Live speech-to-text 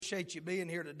appreciate you being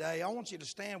here today. I want you to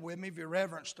stand with me if you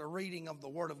reverence the reading of the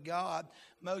Word of God.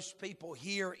 Most people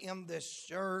here in this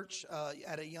church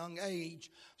at a young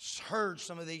age heard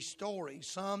some of these stories.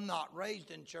 Some not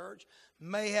raised in church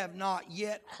may have not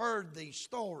yet heard these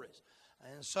stories.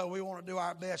 And so we want to do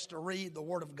our best to read the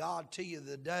Word of God to you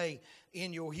today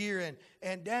in your hearing.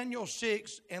 And Daniel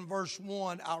 6 and verse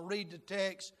 1, I'll read the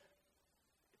text.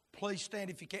 Please stand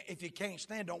if you can't. If you can't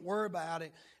stand, don't worry about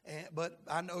it. But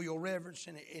I know you'll reverence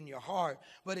in your heart.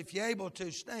 But if you're able to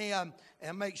stand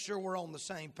and make sure we're on the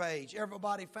same page.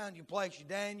 Everybody found your place.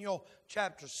 Daniel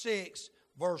chapter 6,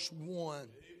 verse 1. Amen.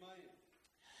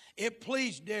 It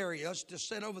pleased Darius to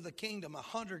set over the kingdom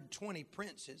 120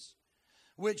 princes,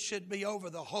 which should be over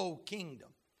the whole kingdom,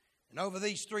 and over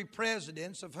these 3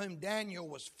 presidents, of whom Daniel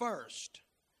was first,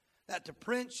 that the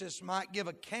princes might give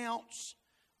accounts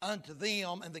unto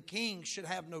them, and the king should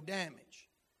have no damage.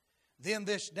 Then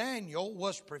this Daniel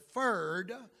was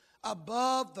preferred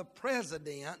above the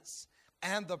presidents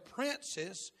and the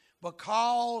princes,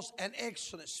 because an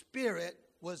excellent spirit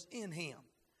was in him.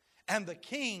 And the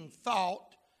king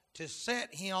thought to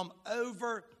set him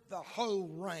over the whole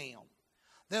realm.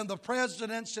 Then the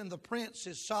presidents and the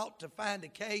princes sought to find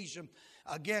occasion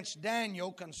against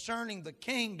Daniel concerning the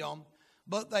kingdom,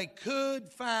 but they could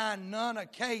find none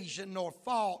occasion nor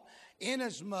fault,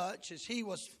 inasmuch as he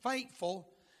was faithful,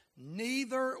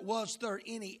 neither was there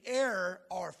any error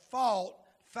or fault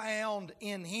found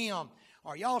in him.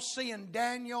 Are y'all seeing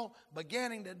Daniel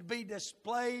beginning to be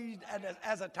displayed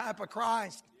as a type of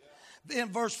Christ?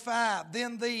 Then verse 5,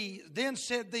 then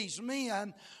said these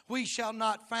men, we shall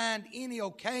not find any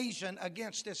occasion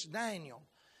against this Daniel,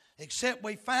 except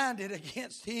we find it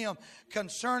against him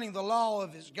concerning the law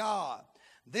of his God.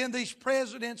 Then these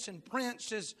presidents and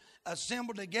princes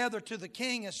assembled together to the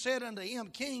king and said unto him,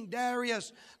 King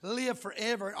Darius, live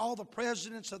forever. And all the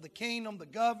presidents of the kingdom, the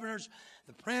governors,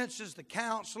 the princes, the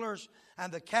counselors,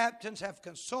 and the captains have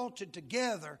consulted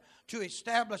together to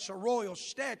establish a royal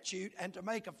statute and to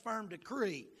make a firm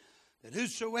decree, that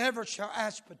whosoever shall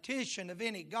ask petition of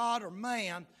any god or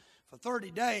man for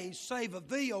 30 days, save of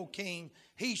thee, O king,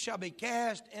 he shall be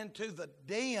cast into the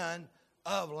den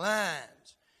of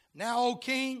lions. Now, O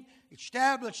king,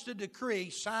 establish the decree,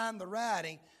 sign the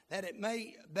writing, that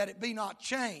it be not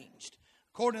changed,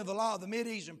 according to the law of the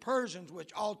Medes and Persians,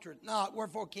 which altereth not.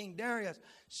 Wherefore King Darius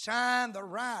signed the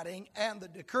writing and the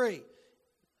decree.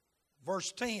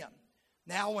 Verse 10.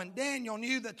 Now when Daniel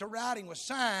knew that the writing was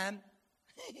signed,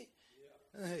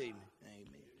 amen.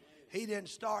 He didn't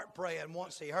start praying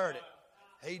once he heard it.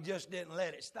 He just didn't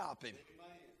let it stop him.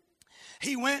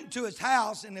 He went to his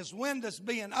house, and his windows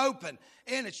being open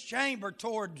in his chamber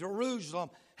toward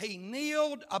Jerusalem, he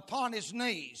kneeled upon his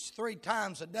knees 3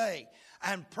 times a day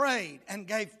and prayed and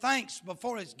gave thanks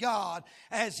before his God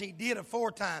as he did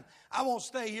aforetime. I won't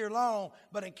stay here long,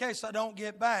 but in case I don't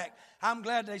get back, I'm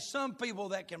glad there's some people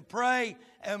that can pray,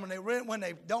 and when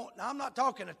they don't, I'm not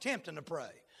talking attempting to pray,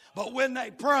 but when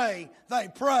they pray, they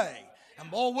pray. And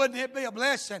boy, wouldn't it be a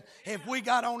blessing if we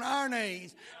got on our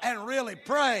knees and really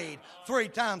prayed 3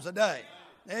 times a day.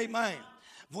 Amen.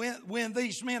 When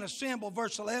these men assembled,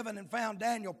 verse 11, and found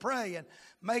Daniel praying,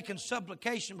 making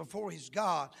supplication before his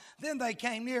God, then they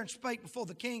came near and spake before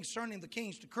the king concerning the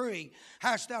king's decree.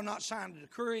 Hast thou not signed a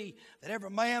decree that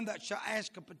every man that shall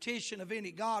ask a petition of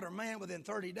any god or man within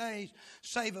 30 days,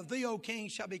 save of thee, O king,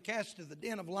 shall be cast into the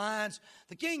den of lions?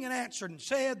 The king answered and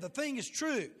said, the thing is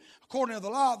true, according to the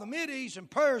law of the Medes and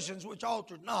Persians, which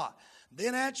altered not.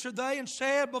 Then answered they and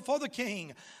said before the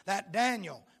king, that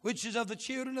Daniel, which is of the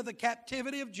children of the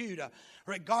captivity of Judah,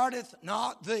 regardeth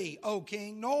not thee, O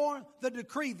king, nor the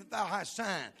decree that thou hast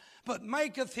signed, but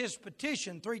maketh his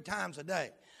petition 3 times a day.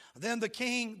 Then the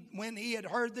king, when he had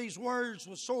heard these words,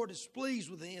 was sore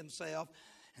displeased with himself,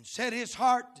 and set his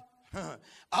heart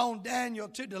on Daniel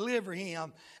to deliver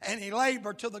him, and he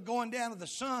labored till the going down of the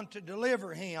sun to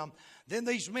deliver him. Then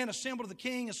these men assembled to the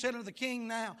king and said unto the king,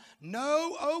 now,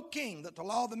 know, O king, that the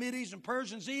law of the Medes and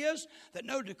Persians is that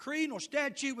no decree nor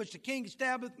statute which the king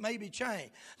established may be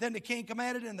changed. Then the king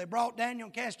commanded, and they brought Daniel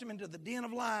and cast him into the den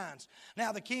of lions.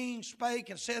 Now the king spake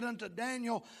and said unto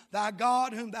Daniel, thy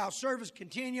God whom thou servest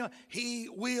continue, he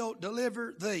will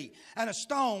deliver thee. And a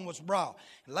stone was brought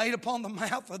and laid upon the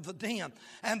mouth of the den,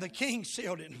 and the king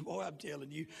sealed it. Boy, I'm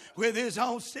telling you, with his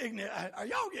own signet. Are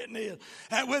y'all getting this?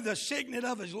 And with the signet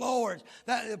of his Lord. words,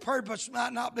 that the purpose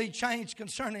might not be changed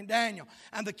concerning Daniel.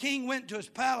 And the king went to his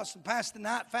palace and passed the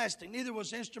night fasting. Neither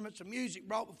was instruments of music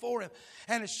brought before him.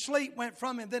 And his sleep went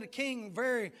from him. Then the king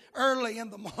very early in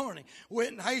the morning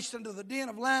went and hastened to the den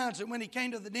of lions. And when he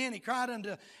came to the den, he cried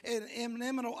unto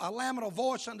a lamentable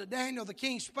voice unto Daniel. The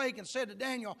king spake and said to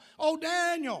Daniel, O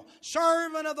Daniel,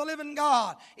 servant of the living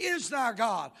God, is thy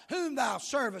God, whom thou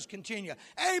servest continue,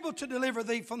 able to deliver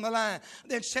thee from the lion?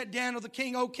 Then said Daniel the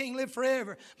king, O king, live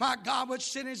forever. My God, which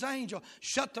sent his angel,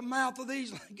 shut the mouth of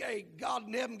these. God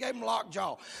in heaven gave him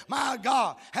lockjaw. My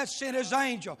God has sent his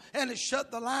angel and has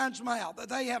shut the lion's mouth, that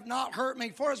they have not hurt me,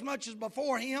 for as much as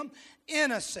before him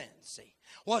innocency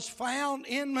was found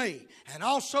in me, and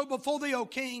also before thee, O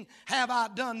king, have I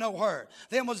done no hurt.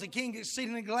 Then was the king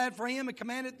exceedingly glad for him, and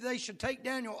commanded that they should take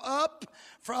Daniel up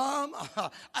from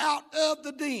out of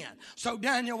the den. So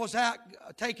Daniel was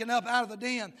taken up out of the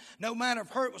den. No manner of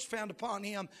hurt was found upon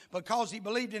him, because he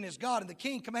believed in his God. And the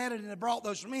king commanded, and they brought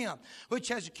those men which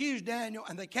has accused Daniel,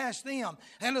 and they cast them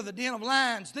into the den of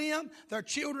lions. Them, their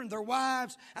children, their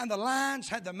wives, and the lions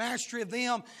had the mastery of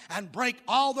them, and break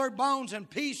all their bones in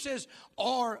pieces,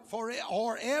 or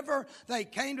ever they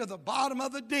came to the bottom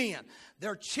of the den.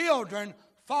 Their children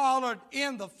followed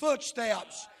in the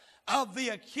footsteps of the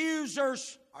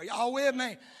accusers. Are y'all with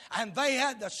me? And they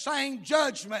had the same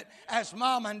judgment as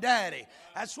mom and daddy.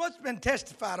 That's what's been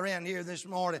testified around here this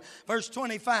morning. Verse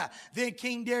 25. Then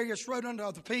King Darius wrote unto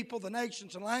the people, the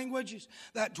nations, and languages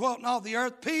that dwelt in all the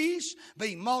earth, peace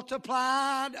be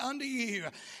multiplied unto you.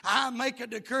 I make a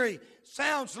decree.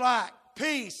 Sounds like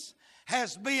peace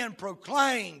has been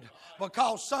proclaimed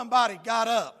because somebody got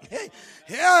up.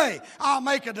 Hey, I'll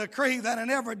make a decree that in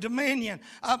every dominion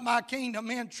of my kingdom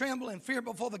men tremble and fear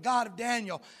before the God of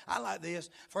Daniel. I like this.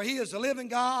 For he is the living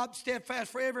God,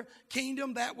 steadfast forever.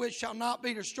 Kingdom that which shall not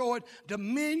be destroyed.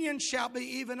 Dominion shall be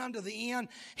even unto the end.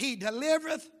 He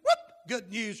delivereth, good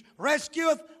news,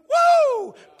 rescueth,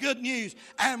 good news,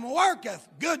 and worketh,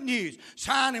 good news,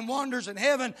 sign and wonders in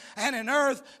heaven and in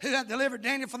earth, who hath delivered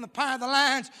Daniel from the power of the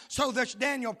lions. So this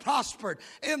Daniel prospered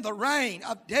in the reign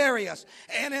of Darius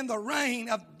and in the reign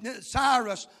of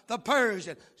Cyrus the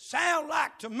Persian. Sound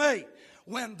like to me,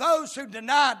 when those who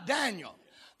denied Daniel,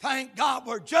 thank God,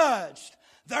 were judged,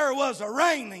 there was a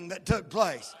reigning that took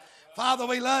place. Father,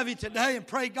 we love you today and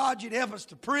pray, God, you'd help us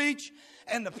to preach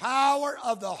and the power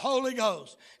of the Holy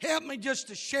Ghost. Help me just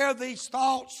to share these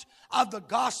thoughts of the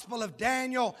gospel of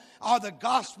Daniel, or the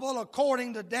gospel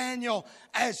according to Daniel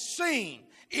as seen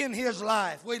in his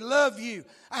life. We love you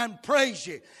and praise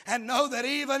you, and know that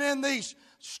even in these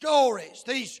stories,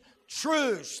 these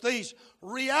truths, these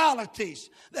realities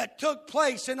that took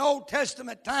place in Old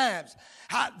Testament times,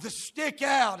 that stick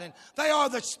out, and they are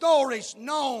the stories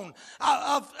known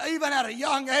of even at a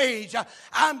young age.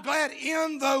 I'm glad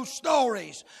in those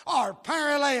stories are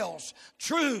parallels,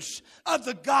 truths of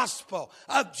the gospel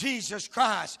of Jesus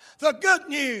Christ. The good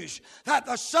news that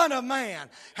the Son of Man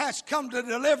has come to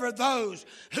deliver those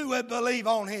who would believe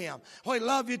on him. We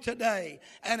love you today,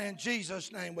 and in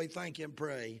Jesus' name we thank and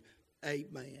pray.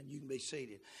 Amen. You can be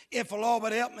seated. If the Lord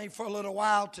would help me for a little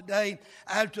while today,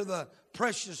 after the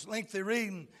precious lengthy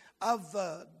reading of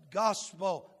the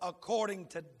gospel according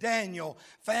to Daniel,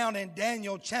 found in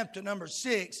Daniel chapter number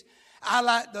 6, I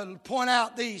like to point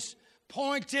out these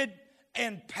pointed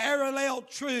and parallel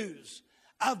truths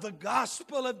of the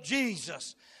gospel of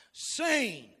Jesus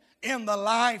seen in the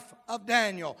life of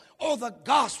Daniel, or the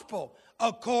gospel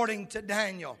according to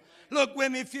Daniel. Look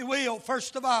with me, if you will.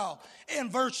 First of all, in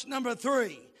verse number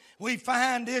 3, we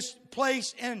find this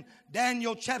place in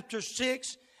Daniel chapter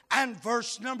 6 and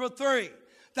verse number 3,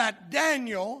 that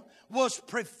Daniel was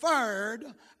preferred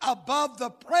above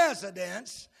the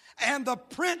presidents and the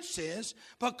princes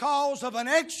because of an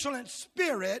excellent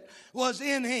spirit was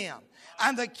in him.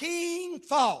 And the king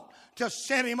thought to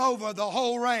set him over the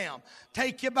whole realm.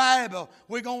 Take your Bible.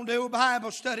 We're going to do a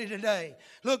Bible study today.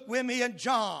 Look with me in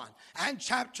John and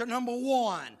chapter number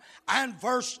 1 and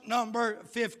verse number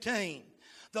 15.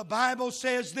 The Bible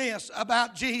says this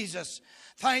about Jesus.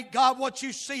 Thank God, what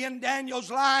you see in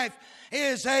Daniel's life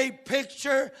is a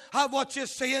picture of what you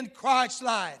see in Christ's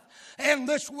life. In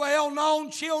this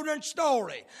well-known children's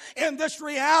story, in this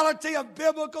reality of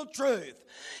biblical truth,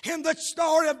 In the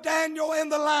story of Daniel in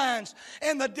the lions,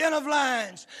 in the den of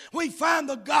lions, we find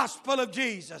the gospel of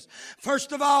Jesus.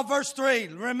 First of all, verse 3,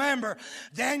 remember,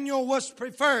 Daniel was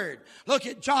preferred. Look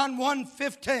at John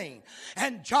 1:15.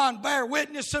 And John bare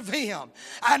witness of him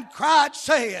and cried,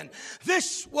 saying,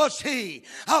 this was he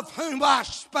of whom I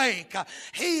spake.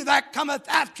 He that cometh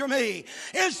after me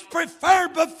is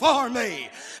preferred before me,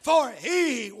 for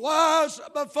he was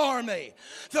before me.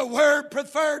 The word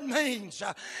preferred means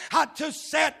to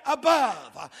set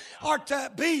above or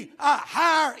to be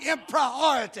higher in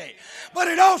priority. But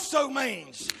it also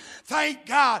means, thank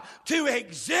God, to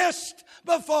exist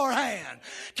beforehand.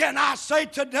 Can I say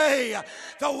today,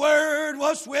 the Word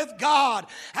was with God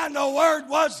and the Word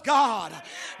was God.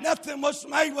 Nothing was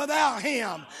made without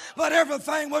Him, but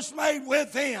everything was made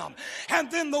with Him. And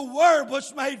then the Word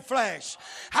was made flesh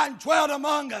and dwelt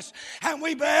among us, and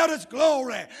we beheld His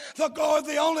glory, the glory of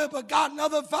the only begotten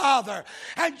of the Father.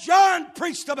 And John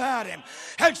preached about Him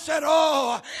and said,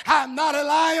 oh, I'm not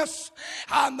Elias,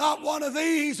 I'm not one of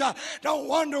these. Don't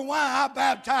wonder why I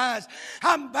baptize.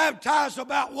 I'm baptized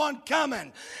about one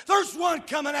coming. There's one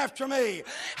coming after me.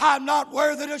 I'm not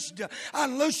worthy to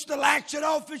unloose the latchet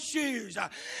off his shoes.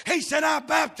 He said, I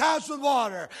baptize with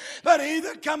water, but he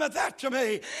that cometh after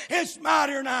me is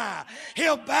mightier than I.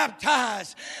 He'll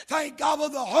baptize, thank God,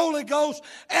 with the Holy Ghost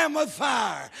and with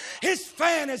fire. His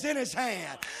fan is in his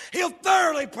hand. He'll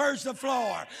thoroughly purge the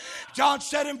floor. John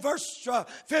said in verse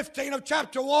 15 of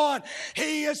chapter 1,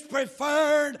 he is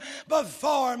preferred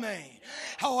before me.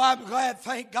 Oh, I'm glad,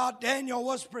 thank God, Daniel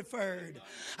was preferred.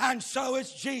 And so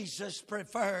is Jesus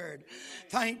preferred.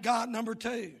 Thank God. Number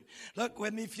 2. Look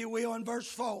with me, if you will, in verse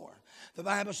 4. The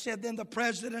Bible said, then the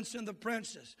presidents and the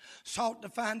princes sought to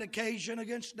find occasion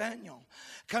against Daniel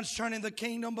concerning the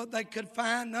kingdom, but they could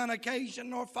find none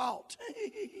occasion nor fault.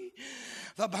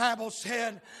 The Bible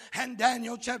said in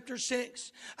Daniel chapter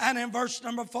 6 and in verse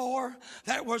number 4,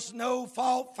 there was no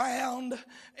fault found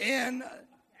in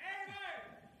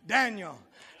Daniel.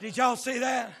 Did y'all see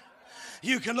that?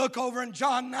 You can look over in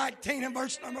John 19 and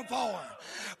verse number 4.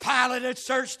 Pilate had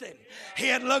searched him. He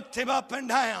had looked him up and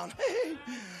down.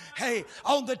 Hey,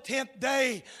 on the 10th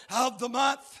day of the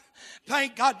month,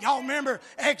 thank God, y'all remember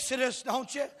Exodus,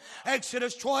 don't you?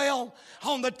 Exodus 12.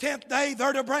 On the 10th day,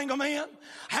 they're to bring them in,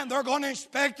 and they're going to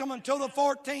inspect them until the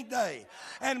 14th day.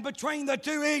 And between the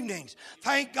 2 evenings,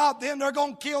 thank God, then they're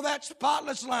going to kill that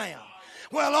spotless lamb.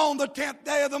 Well, on the 10th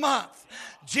day of the month,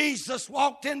 Jesus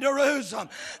walked in Jerusalem.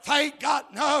 Thank God,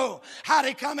 no. How'd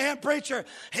he come in, preacher?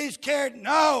 He's carried,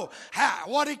 no.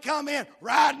 What'd he come in?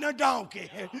 Riding a donkey.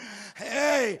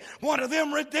 Hey, one of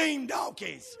them redeemed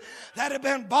donkeys that had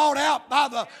been bought out by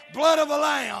the blood of a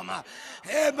lamb.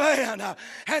 Amen.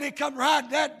 And he come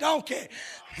riding that donkey.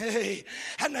 Hey,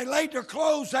 and they laid their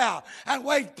clothes out and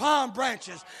waved palm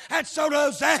branches and said,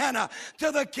 Hosanna to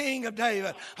the King of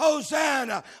David.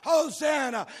 Hosanna,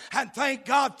 Hosanna. And thank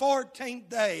God, 14th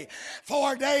day,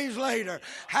 4 days later,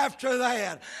 after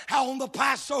that, on the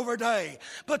Passover day,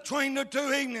 between the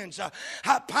 2 evenings,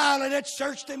 Pilate had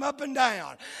searched him up and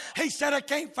down. He said, I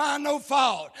can't find no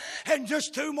fault. And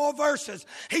just 2 more verses,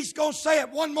 he's going to say it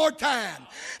one more time.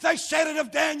 They said it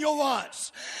of Daniel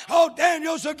once. Oh,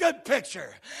 Daniel's a good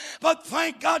picture. But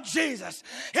thank God, Jesus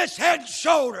is head and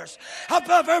shoulders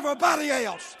above everybody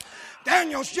else.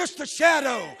 Daniel's just a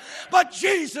shadow, but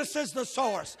Jesus is the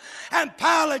source. And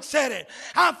Pilate said it,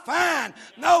 I find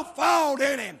no fault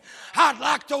in him. I'd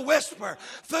like to whisper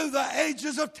through the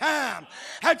ages of time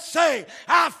and say,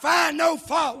 I find no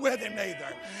fault with him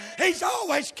either. He's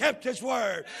always kept his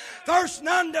word. There's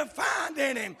none to find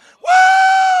in him.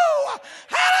 Woo!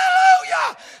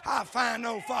 Hallelujah! I find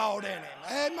no fault in him.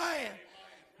 Amen.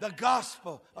 The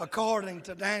gospel according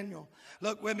to Daniel.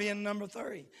 Look with me in number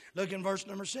 3. Look in verse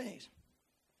number 6.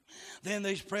 Then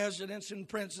these presidents and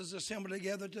princes assembled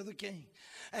together to the king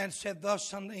and said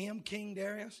thus unto him, King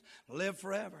Darius, live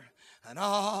forever. And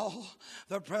all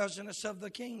the presidents of the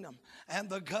kingdom and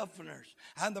the governors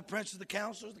and the princes, the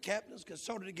counselors, the captains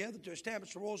consulted together to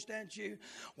establish a royal statute.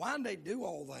 Why did they do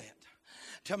all that?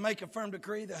 To make a firm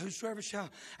decree that whosoever shall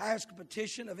ask a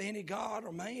petition of any god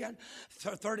or man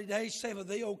for 30 days, saith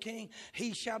thee, O king,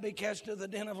 he shall be cast to the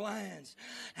den of lions.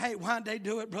 Hey, why'd they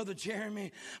do it, Brother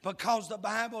Jeremy? Because the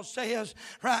Bible says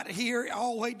right here,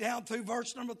 all the way down through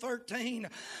verse number 13,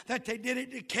 that they did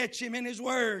it to catch him in his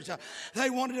words. They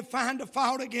wanted to find a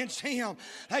fault against him.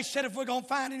 They said if we're going to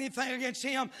find anything against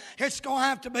him, it's going to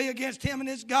have to be against him and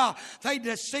his God. They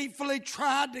deceitfully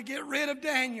tried to get rid of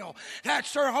Daniel.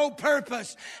 That's their whole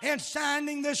purpose in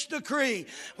signing this decree.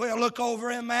 We'll look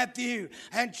over in Matthew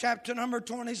and chapter number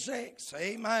 26.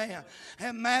 Amen.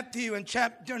 And Matthew and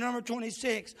chapter number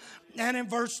 26, And in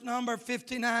verse number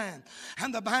 59,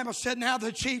 and the Bible said, now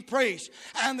the chief priests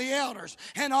and the elders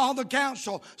and all the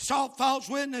council sought false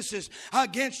witnesses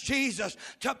against Jesus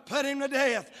to put him to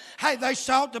death. Hey, they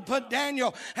sought to put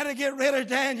Daniel and to get rid of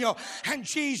Daniel. And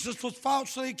Jesus was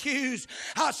falsely accused.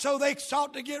 So they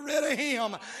sought to get rid of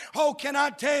him. Oh, can I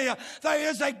tell you, there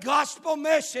is a gospel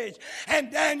message in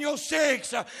Daniel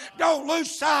 6. Don't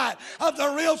lose sight of the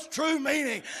real true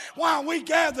meaning. While we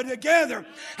gather together,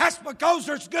 that's because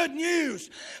there's good news.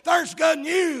 There's good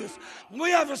news.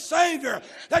 We have a Savior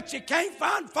that you can't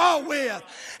find fault with.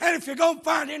 And if you're going to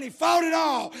find any fault at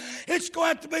all, it's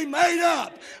going to be made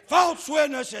up. False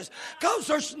witnesses. Because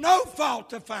there's no fault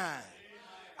to find.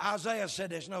 Isaiah said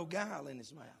there's no guile in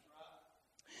his mouth.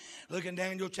 Look in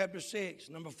Daniel chapter 6,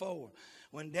 number 4.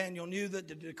 When Daniel knew that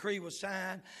the decree was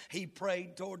signed, he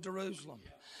prayed toward Jerusalem.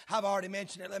 I've already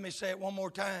mentioned it. Let me say it one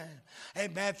more time.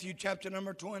 In Matthew chapter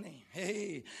number 20.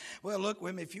 Hey, well, look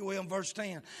with me, if you will, in verse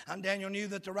 10. And Daniel knew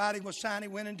that the writing was signed. He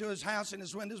went into his house, and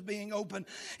his windows being open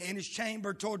in his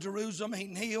chamber toward Jerusalem. He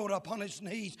kneeled upon his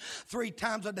knees 3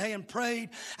 times a day and prayed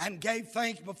and gave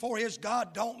thanks before his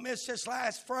God. Don't miss this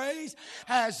last phrase.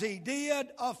 As he did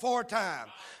aforetime.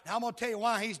 Now, I'm going to tell you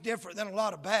why he's different than a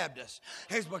lot of Baptists.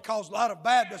 It's because a lot of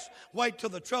Baptists wait till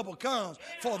the trouble comes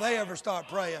before they ever start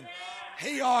praying.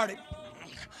 He'd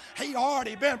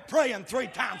already been praying 3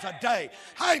 times a day.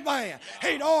 Amen.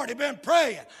 He'd already been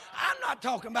praying. I'm not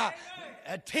talking about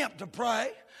attempt to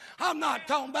pray. I'm not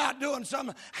talking about doing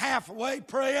some halfway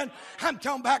praying. I'm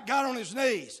talking about got on his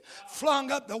knees,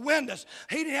 flung up the windows.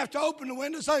 He didn't have to open the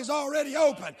windows. They was already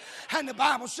open. And the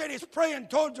Bible said he's praying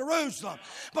toward Jerusalem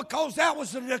because that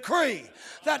was the decree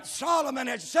that Solomon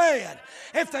had said.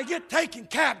 If they get taken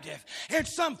captive in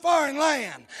some foreign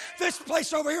land, this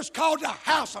place over here is called the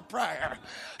house of prayer.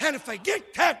 And if they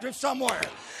get captive somewhere,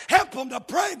 help them to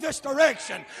pray this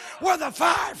direction where the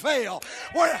fire fell,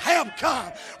 where help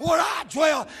come, where I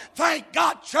dwell. Thank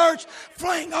God, church,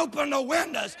 fling open the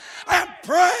windows and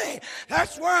pray.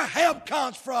 That's where help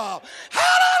comes from.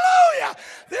 Hallelujah!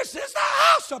 This is the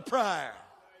house of prayer.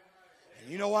 And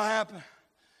you know what happened?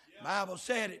 The Bible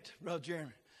said it, Brother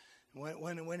Jeremy.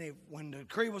 When the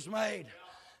decree was made,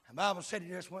 the Bible said he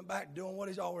just went back doing what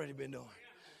he's already been doing.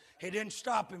 It didn't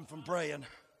stop him from praying.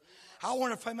 I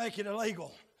wonder if they make it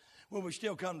illegal, will we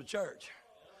still come to church?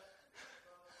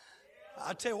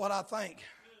 I tell you what I think.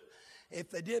 If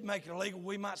they did make it illegal,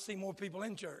 we might see more people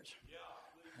in church.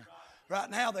 Right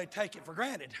now, they take it for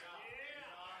granted.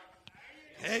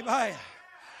 Amen.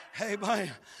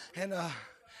 Amen. And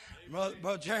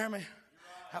Brother Jeremy,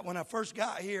 when I first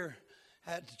got here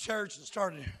at the church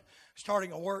and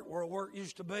starting a work where work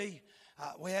used to be,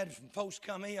 we had some folks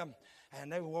come in, and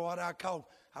they were what I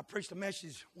preached a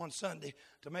message one Sunday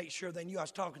to make sure they knew I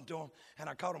was talking to them, and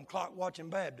I called them clock watching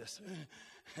Baptists.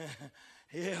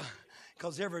 Yeah,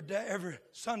 because every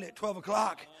Sunday at 12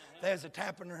 o'clock, there's a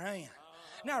tap in their hand.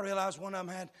 Now I realized one of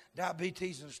them had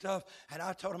diabetes and stuff, and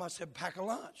I told him, I said, pack a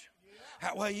lunch.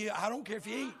 That way, I don't care if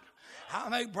you eat. I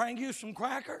may bring you some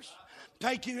crackers,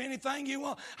 take you anything you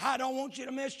want. I don't want you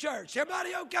to miss church.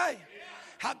 Everybody okay?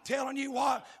 I'm telling you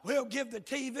what, we'll give the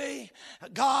TV,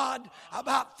 God,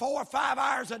 about 4 or 5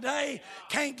 hours a day.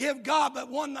 Can't give God but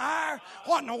 1 hour.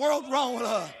 What in the world's wrong with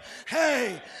us?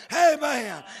 Hey,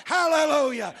 amen.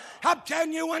 Hallelujah. I'm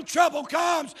telling you, when trouble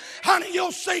comes, honey,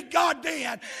 you'll see God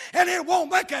then, and it won't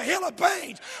make a hill of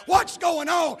beans. What's going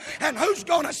on and who's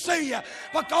going to see you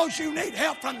because you need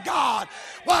help from God?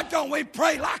 Why don't we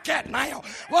pray like that now?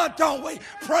 Why don't we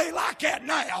pray like that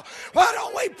now? Why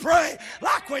don't we pray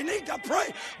like we need to pray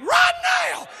right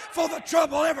now for the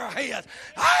trouble ever hit?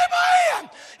 Amen.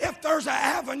 If there's an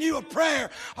avenue of prayer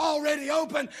already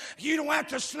open, you don't have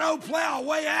to snowplow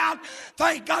way out.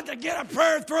 Thank God to get a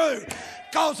prayer through,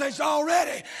 because there's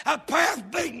already a path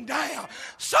beaten down.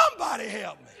 Somebody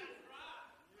help me.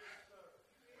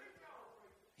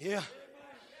 Yeah.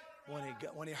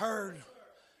 When he heard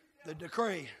the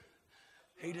decree,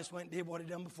 he just went and did what he'd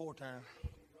done before time.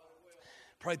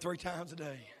 Prayed 3 times a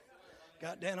day.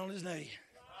 Got down on his knee.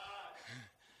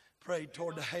 Prayed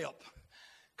toward the help,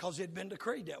 because it had been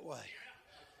decreed that way.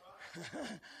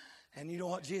 And you know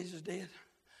what Jesus did?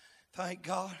 Thank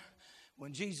God,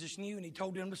 when Jesus knew and he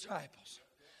told them disciples,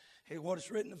 hey, what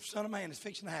is written of the Son of Man is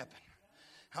fixing to happen.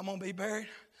 I'm going to be buried.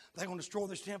 They're going to destroy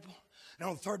this temple. And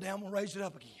on the 3rd day, I'm going to raise it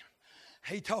up again.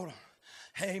 He told them,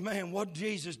 hey, man, what did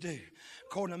Jesus do?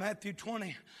 According to Matthew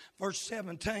 20, verse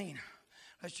 17.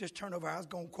 Let's just turn over. I was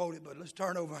going to quote it, but let's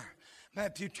turn over.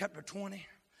 Matthew chapter 20.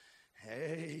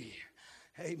 Hey,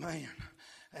 amen.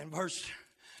 And verse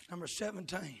number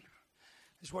 17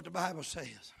 is what the Bible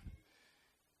says.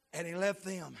 And he left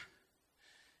them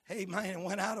amen, and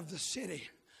went out of the city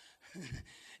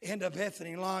into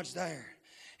Bethany and lodged there.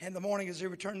 In the morning as he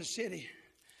returned to the city,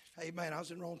 amen, I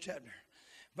was in the wrong chapter.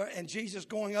 And Jesus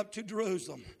going up to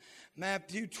Jerusalem.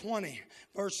 Matthew 20,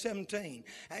 verse 17.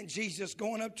 And Jesus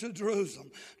going up to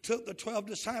Jerusalem took the 12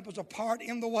 disciples apart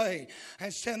in the way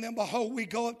and said to them, behold, we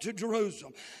go up to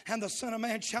Jerusalem, and the Son of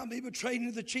Man shall be betrayed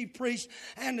into the chief priests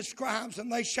and the scribes, and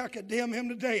they shall condemn him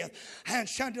to death, and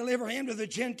shall deliver him to the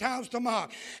Gentiles to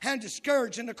mock, and to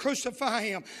scourge, and to crucify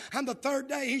him. And the third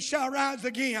day he shall rise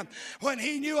again. When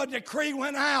he knew a decree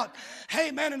went out,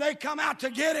 amen, and they come out to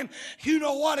get him, you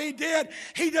know what he did?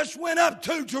 He just went up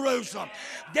to Jerusalem.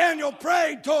 Daniel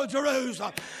prayed toward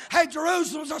Jerusalem. Hey,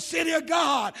 Jerusalem's a city of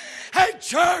God. Hey,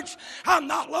 church, I'm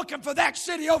not looking for that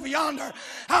city over yonder.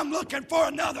 I'm looking for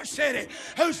another city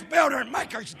whose builder and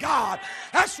maker's God.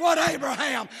 That's what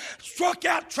Abraham struck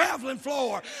out traveling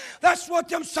for. That's what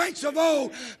them saints of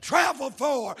old traveled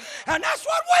for. And that's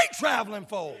what we're traveling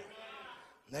for.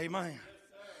 Amen.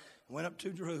 Went up to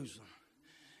Jerusalem.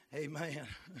 Amen.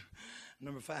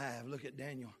 Number 5, look at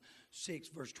Daniel 6,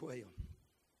 verse 12.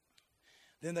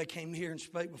 Then they came here and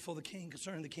spake before the king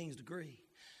concerning the king's decree.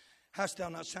 Hast thou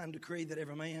not signed a decree that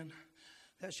every man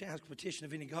that shall ask a petition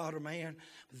of any god or man,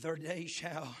 the third day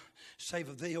shall save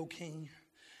of thee, O king,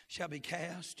 shall be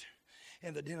cast?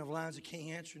 And the den of lions the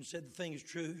king answered and said, the thing is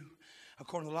true,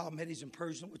 according to the law of Medes and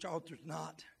Persians, which alters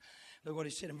not. Look what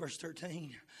he said in verse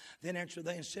 13. Then answered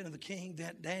they and said unto the king,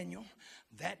 that Daniel,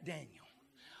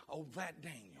 oh, that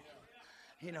Daniel,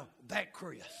 you know, that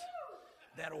Chris,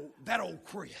 that old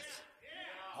Chris.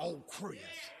 Old Chris.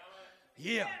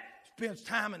 Yeah, spends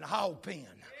time in the hog pen.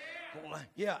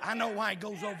 Yeah, I know why he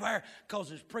goes over there, because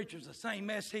his preacher's the same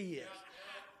mess he is.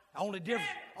 Only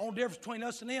difference between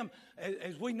us and them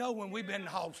is we know when we've been in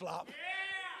the hog slop.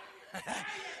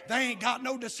 They ain't got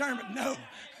no discernment, no.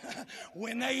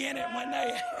 When they in it,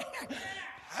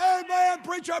 hey man,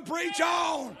 preacher, preach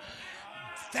on.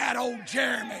 That old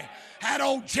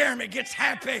Jeremy gets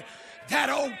happy. That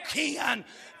old Ken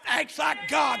acts like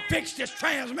God fixed his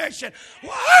transmission.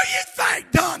 Well, who you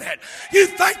think done it? You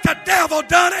think the devil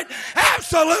done it?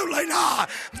 Absolutely not.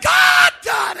 God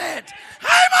done it.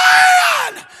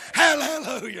 Amen.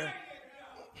 Hallelujah.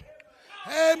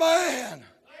 Amen.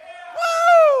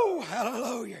 Woo.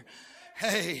 Hallelujah.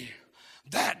 Hey,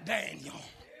 that Daniel,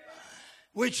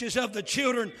 which is of the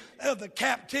children of the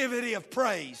captivity of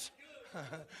praise.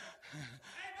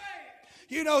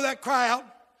 You know that crowd?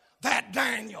 That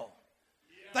Daniel.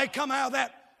 They come out of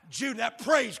that Judah, that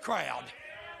praise crowd.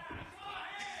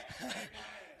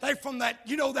 They from that,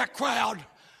 you know that crowd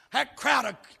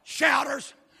of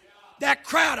shouters, that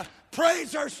crowd of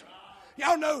praisers.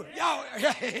 Y'all know,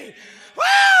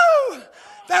 woo!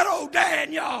 That old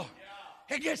Daniel,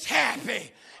 he gets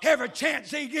happy every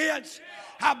chance he gets.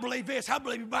 I believe this. I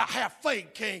believe you about half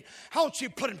faith, King. How don't you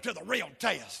put him to the real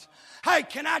test? Hey,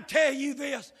 can I tell you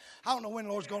this? I don't know when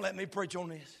the Lord's going to let me preach on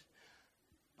this.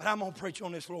 But I'm going to preach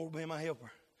on this, Lord, be my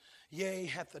helper. Yea,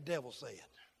 hath the devil said.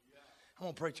 I'm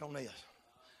going to preach on this.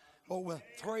 Well,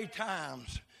 3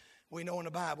 times we know in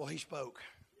the Bible he spoke.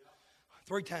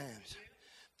 3 times.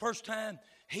 First time,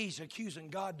 he's accusing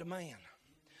God to man.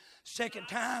 Second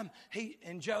time,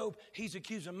 in Job, he's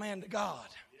accusing man to God.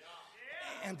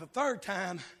 And the third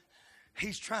time,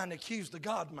 he's trying to accuse the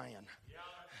God-man.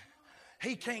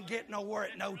 He can't get nowhere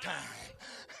at no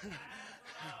time.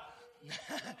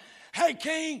 Hey,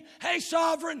 King. Hey,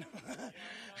 Sovereign.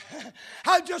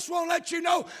 I just want to let you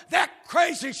know that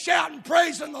crazy shouting,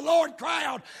 praising the Lord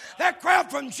crowd, that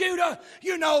crowd from Judah,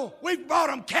 you know, we brought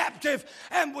them captive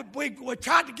and we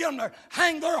tried to get them to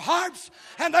hang their harps,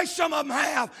 and some of them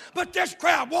have, but this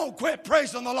crowd won't quit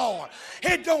praising the Lord.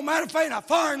 It don't matter if they in a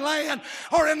foreign land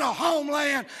or in the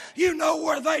homeland. You know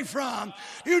where they from.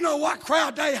 You know what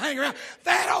crowd they hang around.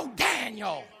 That old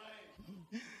Daniel.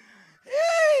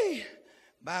 Hey.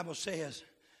 Bible says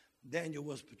Daniel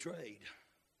was betrayed.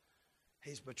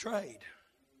 He's betrayed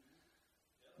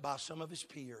by some of his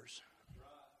peers,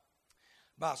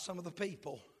 by some of the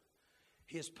people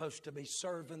he's supposed to be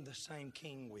serving the same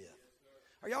king with.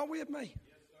 Are y'all with me?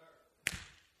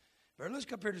 Better let's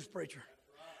come up here to this preacher.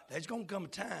 There's going to come a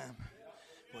time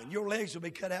when your legs will be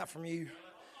cut out from you,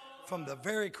 from the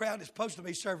very crowd that's supposed to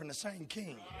be serving the same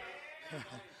king.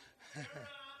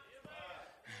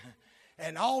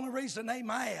 And the only reason they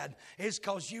mad is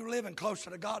because you living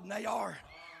closer to God than they are.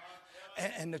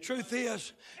 And the truth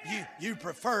is, you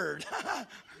preferred.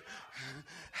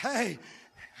 Hey.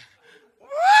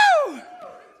 Woo!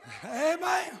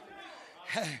 Amen.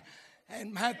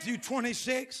 And Matthew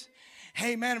 26.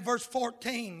 Amen. Verse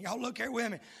 14. Y'all look here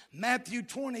with me. Matthew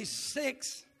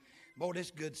 26. Boy, this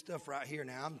is good stuff right here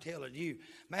now. I'm telling you.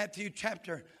 Matthew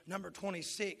chapter number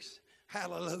 26.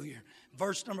 Hallelujah.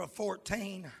 Verse number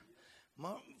 14.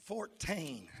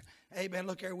 14. Amen.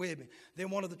 Look here with me. Then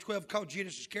one of the 12 called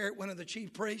Judas Iscariot, one of the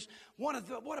chief priests. What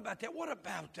about that? What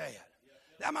about that?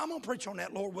 I'm going to preach on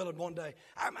that, Lord willing, one day.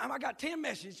 I got 10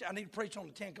 messages I need to preach on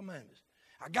the 10 Commandments.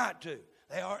 I got to.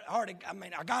 They are already,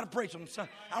 I got to preach them.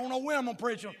 I don't know when I'm going to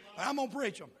preach them, but I'm going to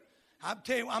preach them. I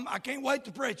tell you, I can't wait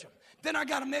to preach them. Then I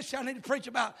got a message I need to preach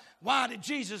about why did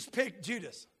Jesus pick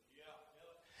Judas.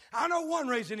 I know one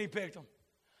reason he picked him.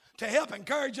 To help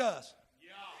encourage us.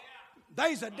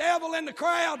 There's a devil in the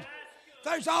crowd.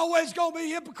 There's always going to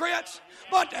be hypocrites.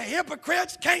 But the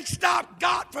hypocrites can't stop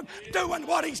God from doing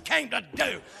what he's came to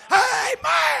do.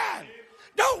 Amen.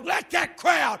 Don't let that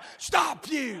crowd stop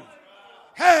you.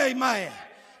 Amen.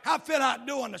 I feel like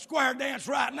doing the square dance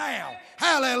right now.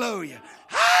 Hallelujah.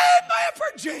 Amen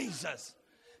for Jesus.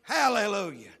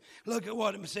 Hallelujah. Look at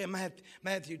what it said,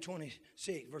 Matthew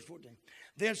 26, verse 14.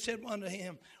 Then said unto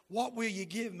him, what will you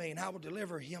give me, and I will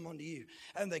deliver him unto you?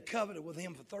 And they coveted with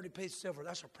him for 30 pieces of silver.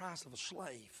 That's the price of a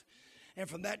slave. And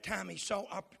from that time he saw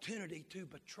opportunity to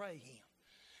betray him.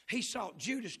 He saw,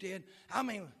 Judas did.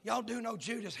 Y'all do know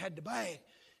Judas had the bag.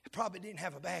 He probably didn't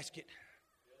have a basket.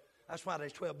 That's why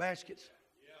there's 12 baskets.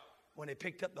 When they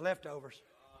picked up the leftovers.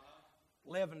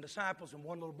 11 disciples and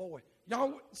one little boy.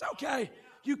 Y'all, it's okay.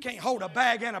 You can't hold a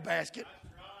bag and a basket.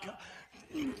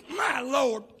 My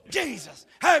Lord Jesus.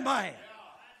 Hey, man.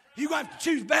 You're going to have to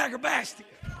choose bag or basket.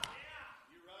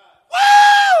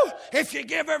 Woo! If you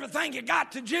give everything you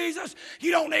got to Jesus,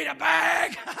 you don't need a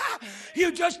bag.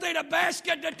 You just need a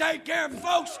basket to take care of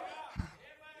folks.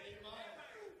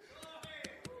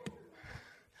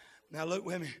 Now look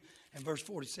with me in verse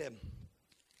 47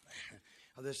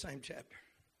 of this same chapter.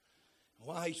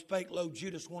 While he spake, lo,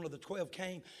 Judas, one of the 12,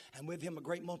 came, and with him a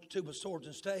great multitude with swords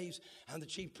and staves, and the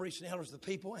chief priests and elders of the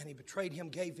people, and he betrayed him,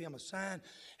 gave him a sign.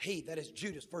 He, that is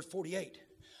Judas, verse 48,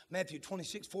 Matthew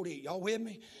 26, 48. Y'all with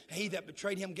me? He that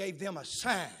betrayed him gave them a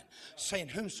sign, saying,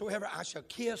 whomsoever I shall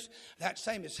kiss, that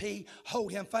same is he,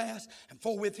 hold him fast. And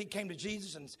forthwith he came to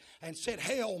Jesus and said,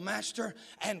 Hail, Master,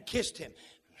 and kissed him.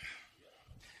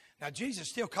 Now, Jesus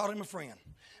still called him a friend.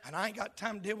 And I ain't got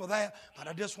time to deal with that, but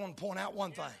I just want to point out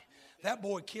one thing. That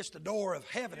boy kissed the door of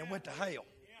heaven and went to hell.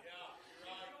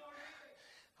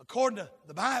 According to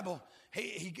the Bible,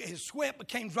 his sweat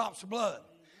became drops of blood.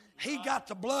 He got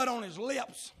the blood on his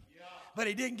lips, but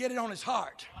he didn't get it on his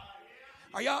heart.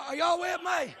 Are y'all with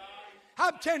me?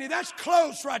 I'm telling you, that's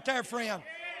close right there, friend.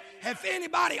 If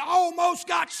anybody almost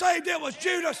got saved, it was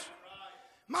Judas.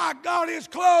 My God, it's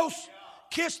close.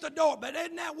 Kiss the door. But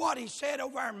isn't that what he said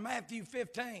over in Matthew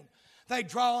 15? They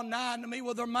draw nigh unto me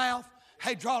with their mouth.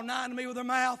 They draw nigh unto me with their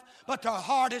mouth, but their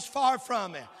heart is far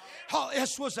from me.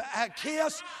 This was a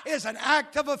kiss is an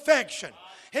act of affection.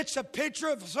 It's a picture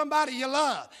of somebody you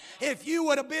love. If you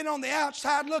would have been on the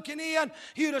outside looking in,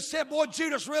 you'd have said, boy,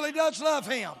 Judas really does love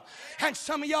him. And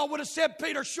some of y'all would have said,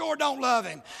 Peter sure don't love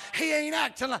him. He ain't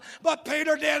acting like, but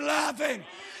Peter did love him.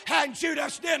 And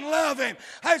Judas didn't love him.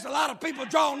 There's a lot of people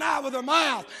draw nigh with their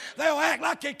mouth. They'll act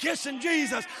like they're kissing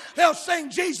Jesus. They'll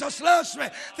sing, Jesus loves me.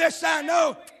 This I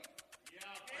know.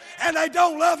 And they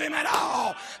don't love him at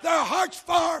all. Their heart's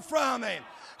far from him.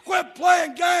 Quit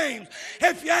playing games.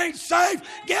 If you ain't saved,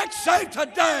 get saved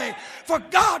today. For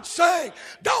God's sake,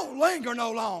 don't linger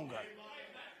no longer.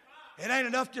 It ain't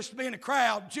enough just to be in the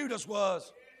crowd. Judas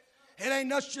was. It ain't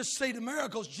enough just to see the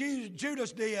miracles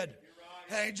Judas did.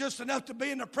 It ain't just enough to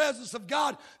be in the presence of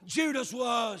God. Judas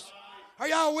was. Are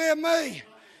y'all with me?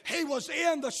 He was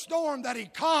in the storm that he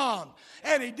calmed.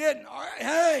 And he didn't.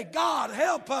 Hey, God,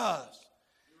 help us.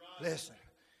 Listen,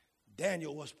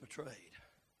 Daniel was betrayed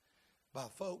by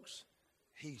folks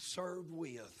he served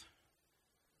with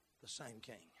the same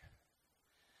king.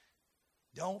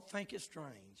 Don't think it's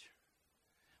strange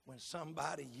when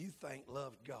somebody you think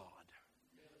loved God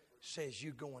says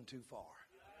you're going too far.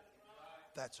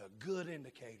 That's a good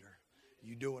indicator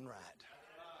you're doing right.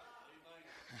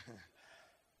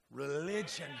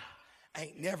 Religion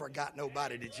ain't never got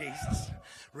nobody to Jesus.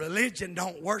 Religion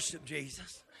don't worship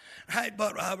Jesus. Right,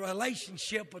 but a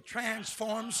relationship will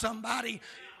transform somebody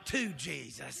to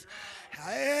Jesus.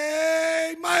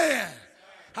 Amen.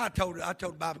 I told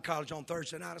Bible college on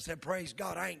Thursday night, I said, praise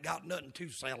God, I ain't got nothing to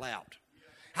sell out.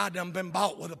 I done been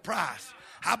bought with a price.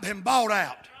 I've been bought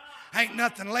out. Ain't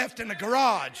nothing left in the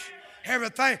garage.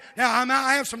 Everything. Now, I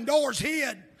might have some doors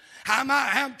hid. I might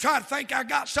have tried to think I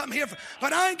got something here,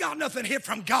 but I ain't got nothing here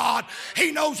from God.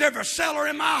 He knows every cellar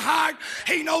in my heart.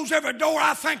 He knows every door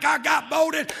I think I got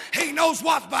bolted. He knows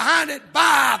what's behind it.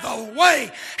 By the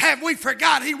way, have we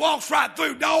forgot He walks right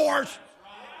through doors?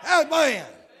 Amen.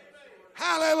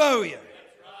 Hallelujah.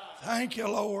 Thank you,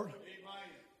 Lord.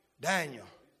 Daniel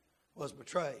was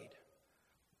betrayed.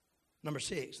 Number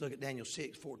 6, look at Daniel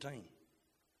 6:14.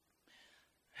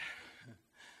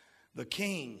 The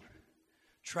king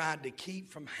tried to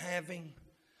keep from having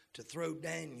to throw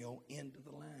Daniel into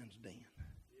the lion's den.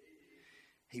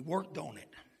 He worked on it.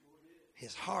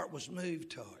 His heart was moved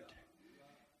to it.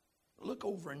 Look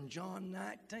over in John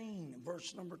 19,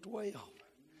 verse number 12.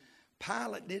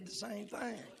 Pilate did the same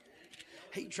thing.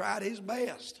 He tried his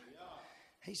best.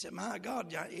 He said, my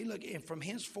God, look, and from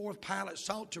henceforth Pilate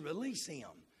sought to release him.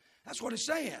 That's what it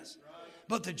says.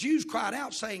 But the Jews cried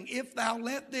out, saying, if thou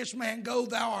let this man go,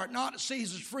 thou art not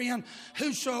Caesar's friend.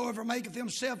 Whosoever maketh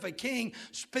himself a king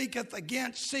speaketh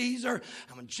against Caesar.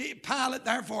 And when Pilate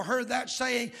therefore heard that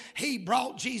saying, he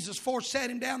brought Jesus forth, set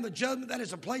him down. The judgment, that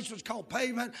is, a place was called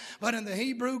Pavement, but in the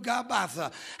Hebrew,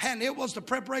 Gabbatha. And it was the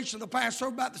preparation of the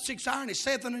Passover about the 6th hour. And he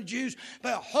saith unto the Jews,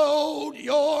 behold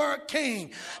your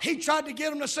king. He tried to get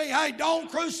them to say, hey, don't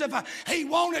crucify. He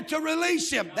wanted to release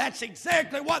him. That's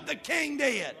exactly what the king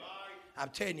did. I'm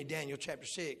telling you, Daniel chapter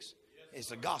 6 is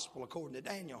the gospel according to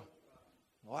Daniel.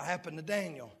 What happened to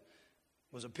Daniel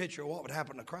was a picture of what would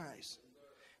happen to Christ.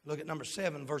 Look at number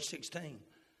 7, verse 16.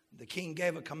 The king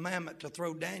gave a commandment to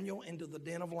throw Daniel into the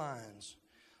den of lions.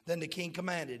 Then the king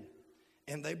commanded,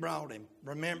 and they brought him.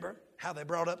 Remember how they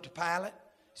brought up to Pilate?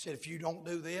 He said, if you don't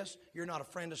do this, you're not a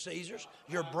friend of Caesar's.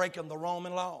 You're breaking the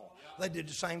Roman law. They did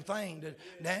the same thing to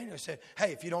Daniel. They said,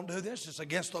 hey, if you don't do this, it's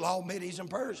against the law of Medes and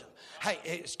Persia. Hey,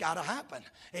 it's got to happen.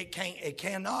 It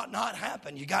cannot not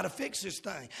happen. You got to fix this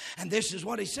thing. And this is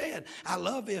what he said. I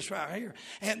love this right here.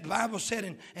 And the Bible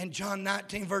said in John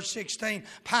 19, verse 16,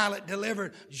 Pilate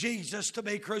delivered Jesus to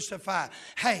be crucified.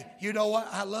 Hey, you know what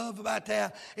I love about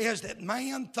that is that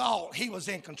man thought he was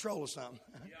in control of something.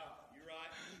 Yeah,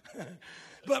 you're right.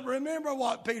 But remember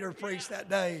what Peter preached that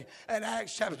day in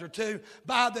Acts chapter 2.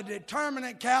 By the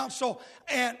determinate counsel,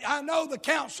 and I know the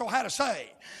council had a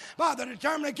say. By the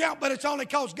determinate counsel, but it's only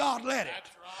because God let it.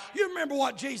 Right. You remember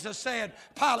what Jesus said?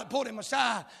 Pilate pulled him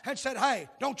aside and said, hey,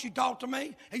 don't you talk to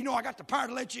me? You know I got the power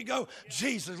to let you go.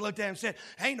 Jesus looked at him and said,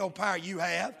 ain't no power you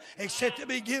have except to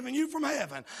be given you from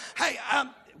heaven. Hey,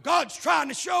 God's trying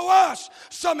to show us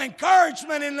some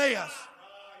encouragement in this.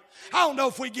 I don't know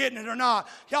if we're getting it or not.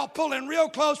 Y'all pull in real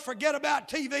close, forget about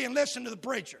TV and listen to the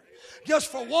preacher.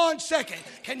 Just for 1 second.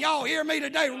 Can y'all hear me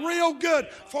today real good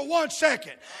for 1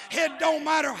 second? It don't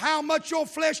matter how much your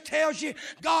flesh tells you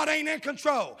God ain't in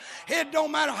control. It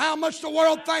don't matter how much the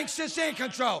world thinks it's in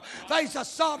control. There's a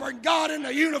sovereign God in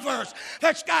the universe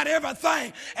that's got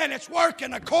everything and it's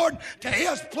working according to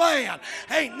his plan.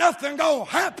 Ain't nothing gonna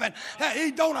happen that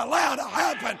he don't allow to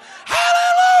happen.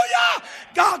 Hallelujah!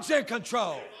 God's in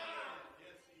control.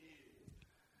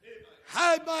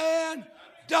 Amen.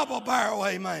 Double barrel,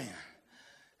 amen.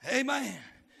 Amen.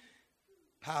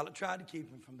 Pilate tried to keep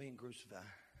him from being crucified,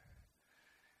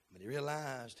 but he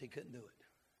realized he couldn't do it.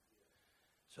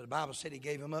 So the Bible said he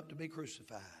gave him up to be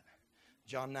crucified.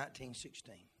 John 19:16.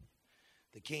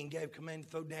 The king gave command to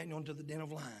throw Daniel into the den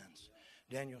of lions.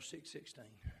 Daniel 6:16.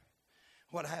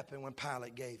 What happened when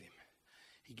Pilate gave him?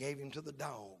 He gave him to the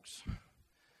dogs.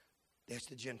 That's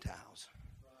the Gentiles.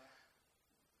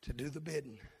 To do the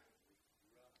bidding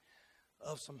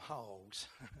of some hogs.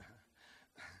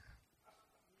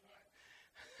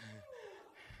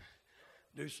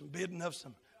 Do some bidding of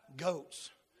some goats,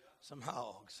 some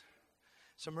hogs,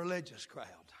 some religious crowd.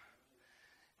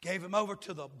 Gave him over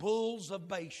to the bulls of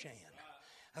Bashan.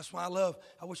 That's why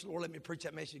I wish the Lord let me preach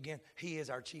that message again. He is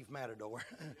our chief matador.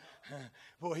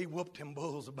 Boy, he whooped them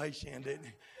bulls of Bashan, didn't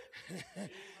he?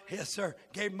 Yes, sir.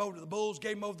 Gave him over to the bulls,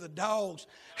 gave him over to the dogs.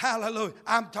 Hallelujah.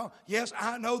 Yes,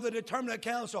 I know the determinate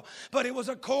counsel, but it was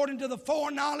according to the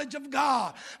foreknowledge of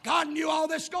God. God knew all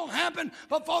this was going to happen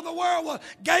before the world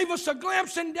gave us a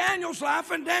glimpse in Daniel's life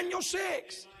in Daniel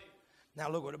 6. Now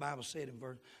look what the Bible said in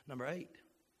verse number 8,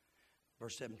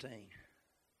 verse 17.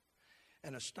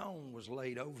 And a stone was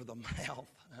laid over the mouth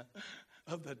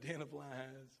of the den of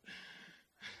lions.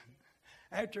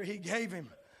 After he gave him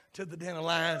to the den of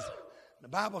lions, the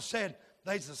Bible said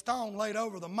there's a stone laid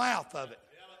over the mouth of it.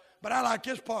 But I like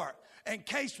this part. In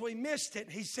case we missed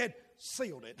it, he said,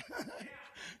 sealed it.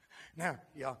 Now,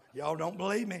 y'all don't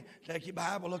believe me. Take your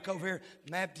Bible, look over here,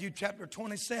 Matthew chapter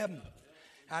 27.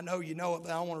 I know you know it,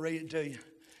 but I want to read it to you.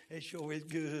 It sure is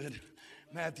good.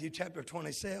 Matthew chapter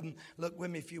 27. Look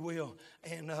with me, if you will,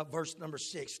 in verse number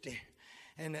 60.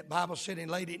 And that Bible said he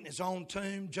laid it in his own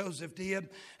tomb, Joseph did,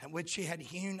 and which he had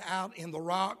hewn out in the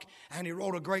rock. And he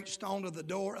rolled a great stone to the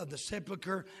door of the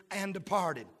sepulchre and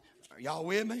departed. Are y'all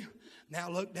with me? Now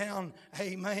look down,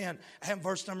 amen, and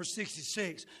verse number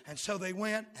 66. And so they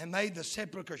went and made the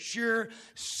sepulchre sure,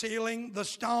 sealing the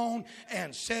stone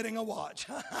and setting a watch.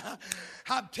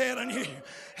 I'm telling you,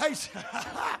 hey,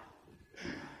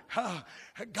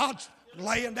 God's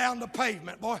laying down the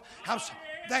pavement, boy.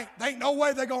 They ain't no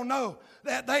way they're going to know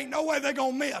that. They ain't no way they're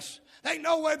going to miss. There ain't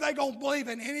no way they're going to believe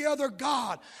in any other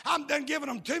God. I'm done giving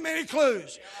them too many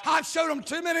clues. I've showed them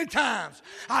too many times.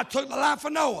 I took the life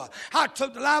of Noah. I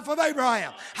took the life of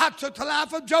Abraham. I took the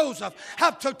life of Joseph. I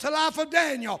took the life of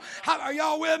Daniel. Are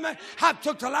y'all with me? I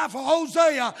took the life of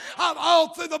Hosea. I'm all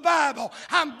through the Bible.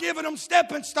 I'm giving them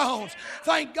stepping stones.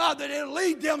 Thank God that it'll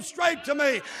lead them straight to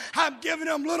me. I'm giving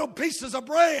them little pieces of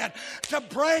bread to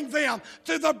bring them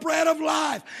to the bread of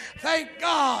life. Thank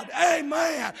God.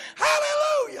 Amen.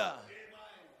 Hallelujah.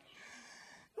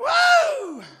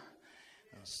 Woo! A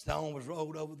stone was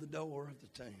rolled over the door of the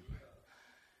tomb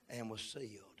and was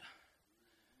sealed.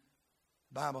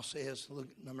 The Bible says, look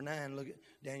at number 9, look at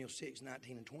Daniel 6,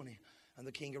 19 and 20. And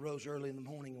the king arose early in the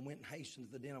morning and went and hastened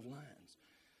to the den of lions.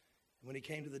 And when he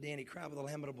came to the den, he cried with a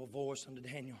lamentable voice unto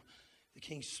Daniel. The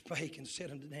king spake and said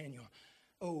unto Daniel,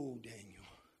 "O Daniel."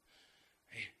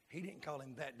 He didn't call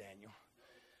him that Daniel.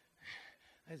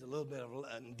 There's a little bit of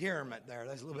endearment there.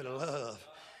 There's a little bit of love.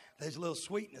 There's a little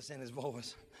sweetness in his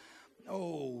voice.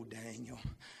 "Oh, Daniel,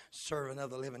 servant of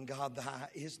the living God,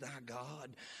 is thy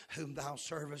God, whom thou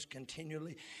servest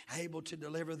continually, able to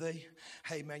deliver thee."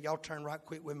 Hey, man, y'all turn right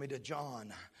quick with me to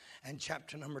John and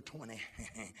chapter number 20.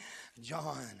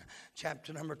 John,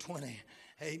 chapter number 20.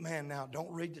 Amen. Now,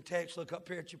 don't read the text. Look up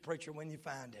here at your preacher when you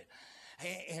find it.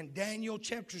 And Daniel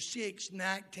chapter 6,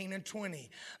 19 and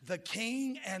 20. The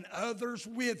king and others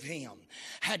with him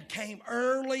had came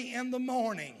early in the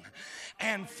morning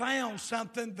and found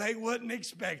something they wasn't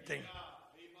expecting.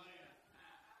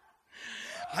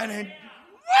 And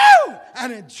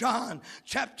in John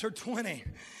chapter 20.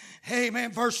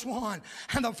 Amen. Verse 1.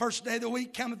 And the first day of the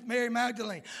week cometh Mary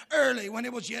Magdalene early, when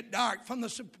it was yet dark, from the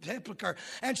sepulchre,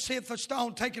 and seeth the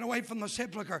stone taken away from the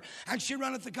sepulchre. And she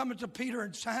runneth to come to Peter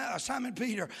and Simon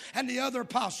Peter and the other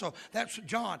apostle, that's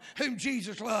John, whom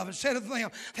Jesus loved, and said unto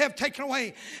them, "They have taken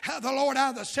away the Lord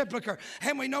out of the sepulchre,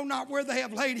 and we know not where they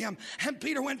have laid him." And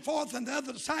Peter went forth, and the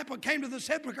other disciple came to the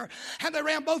sepulchre, and they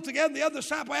ran both together. The other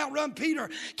disciple outrun Peter,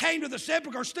 came to the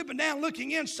sepulchre, stooping down,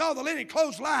 looking in, saw the linen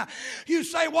clothes lie. You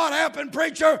say, what happened,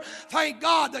 preacher? Thank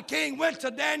God the king went to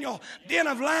Daniel, den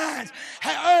of lions,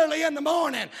 early in the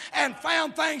morning and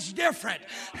found things different.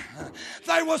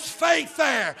 There was faith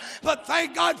there, but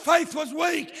thank God faith was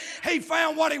weak. He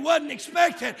found what he wasn't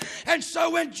expecting. And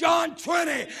so in John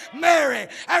 20, Mary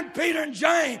and Peter and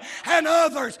Jane and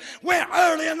others went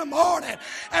early in the morning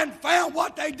and found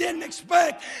what they didn't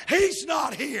expect. He's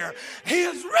not here. He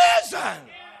is risen.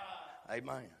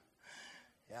 Amen.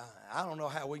 Yeah, I don't know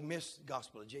how we miss the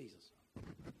gospel of Jesus.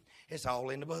 It's all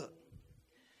in the book.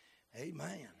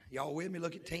 Amen. Y'all with me?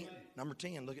 Look at 10. Number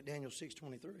 10. Look at Daniel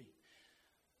 6:23.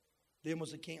 Then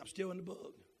was the king. I'm still in the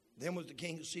book. Then was the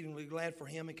king exceedingly glad for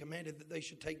him and commanded that they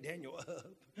should take Daniel up.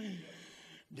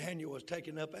 Daniel was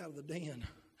taken up out of the den.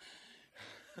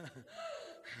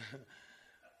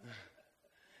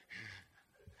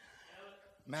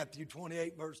 Matthew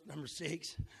 28, verse number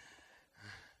 6.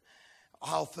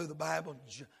 All through the Bible,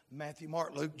 Matthew,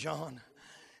 Mark, Luke, John,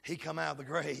 he come out of the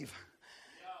grave.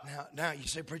 Now you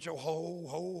say, preacher,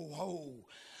 ho.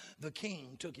 The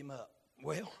king took him up.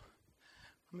 Well,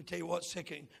 let me tell you what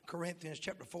 2 Corinthians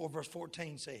chapter 4, verse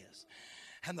 14 says.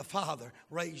 And the Father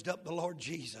raised up the Lord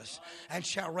Jesus, and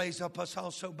shall raise up us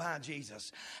also by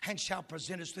Jesus, and shall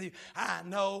present us to you. I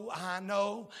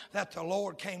know that the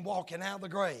Lord came walking out of the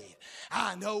grave.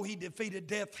 I know he defeated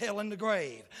death, hell, and the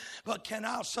grave. But can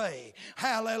I say,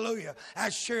 hallelujah,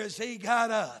 as sure as he got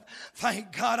up,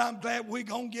 thank God, I'm glad we're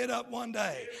going to get up one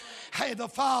day. Hey, the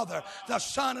Father, the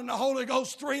Son, and the Holy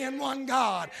Ghost, 3 in 1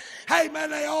 God. Hey, man,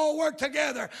 they all work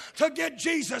together to get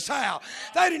Jesus out.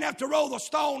 They didn't have to roll the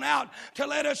stone out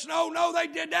to let us know. No, they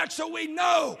did that so we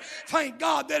know, thank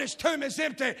God, that his tomb is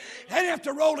empty. They didn't have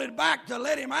to roll it back to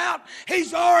let him out.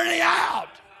 He's already out.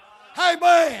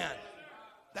 Amen.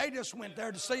 They just went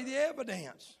there to see the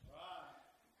evidence.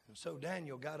 And so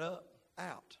Daniel got up,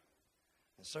 out.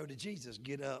 And so did Jesus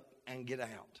get up and get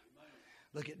out.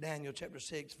 Look at Daniel chapter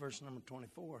 6, verse number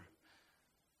 24.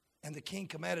 And the king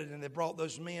commanded, and they brought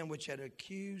those men which had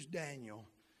accused Daniel,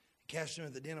 cast them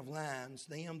into the den of lions,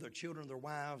 them, their children, their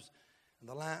wives, and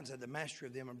the lions had the mastery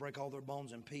of them, and break all their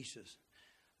bones in pieces.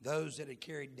 Those that had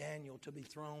carried Daniel to be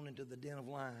thrown into the den of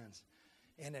lions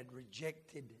and had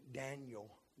rejected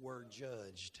Daniel were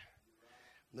judged.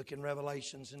 Look in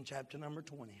Revelations in chapter number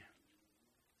 20.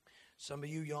 Some of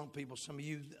you young people, some of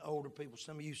you older people,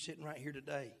 some of you sitting right here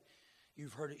today,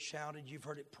 you've heard it shouted, you've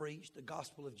heard it preached. The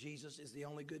gospel of Jesus is the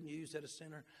only good news that a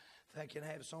sinner that can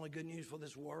have. It's only good news for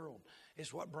this world.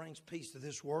 It's what brings peace to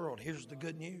this world. Here's the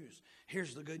good news.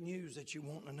 Here's the good news that you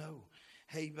want to know.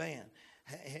 Amen.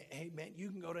 Amen.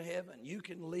 You can go to heaven. You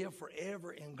can live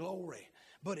forever in glory.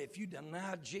 But if you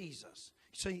deny Jesus,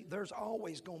 see, there's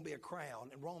always going to be a crowd.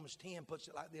 And Romans 10 puts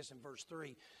it like this in verse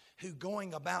 3. Who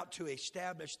going about to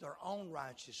establish their own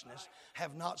righteousness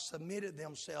have not submitted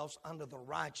themselves under the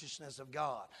righteousness of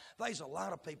God. There's a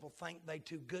lot of people think they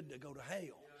too good to go to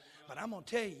hell. But I'm going to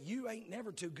tell you, you ain't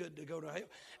never too good to go to hell.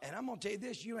 And I'm going to tell you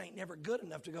this, you ain't never good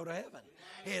enough to go to heaven.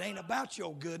 It ain't about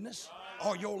your goodness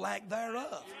or your lack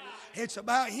thereof. It's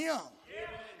about Him.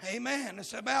 Amen.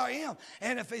 It's about Him.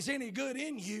 And if there's any good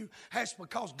in you, that's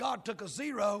because God took a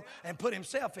zero and put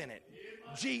Himself in it.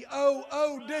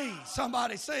 G-O-O-D.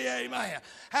 Somebody say amen.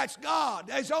 That's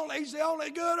God. He's the only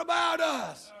good about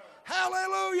us.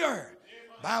 Hallelujah.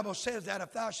 Bible says that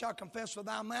if thou shalt confess with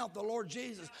thy mouth the Lord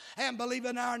Jesus and believe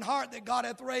in thine heart that God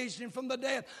hath raised Him from the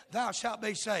dead, thou shalt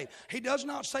be saved. He does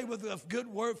not say with the good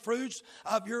fruits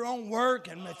of your own work,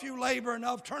 and if you labor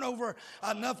enough, turn over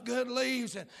enough good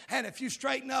leaves, and if you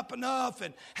straighten up enough,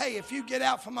 and hey, if you get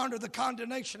out from under the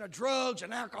condemnation of drugs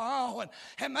and alcohol,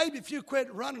 and maybe if you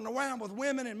quit running around with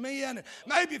women and men, and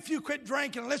maybe if you quit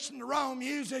drinking and listening to wrong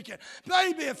music, and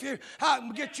maybe if you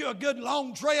get you a good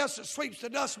long dress that sweeps the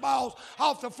dust balls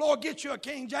off the floor, get you a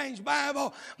King James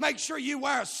Bible, make sure you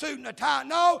wear a suit and a tie.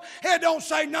 No, it don't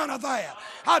say none of that.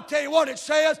 I'll tell you what it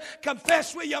says.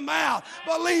 Confess with your mouth,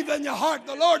 believe in your heart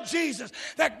the Lord Jesus,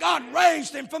 that God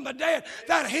raised Him from the dead,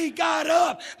 that He got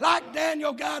up like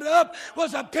Daniel got up,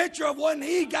 was a picture of when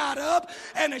he got up.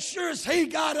 And as sure as he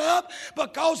got up,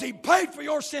 because He paid for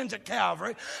your sins at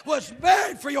Calvary, was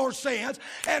buried for your sins,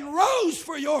 and rose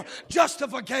for your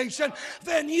justification,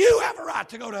 then you have a right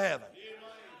to go to heaven.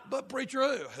 But preacher,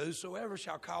 whosoever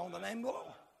shall call on the name of the Lord.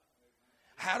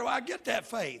 How do I get that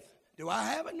faith? Do I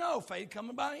have it? No, faith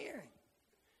coming by hearing.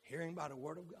 Hearing by the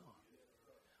word of God.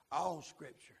 All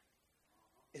Scripture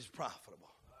is profitable.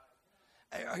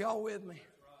 Hey, are y'all with me?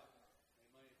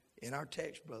 In our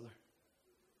text, brother,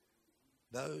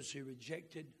 those who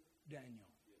rejected Daniel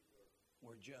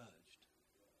were judged.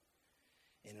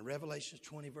 And in Revelation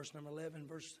 20, verse number 11,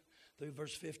 through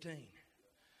verse 15,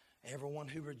 everyone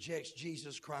who rejects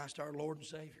Jesus Christ, our Lord and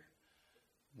Savior,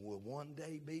 will one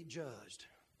day be judged.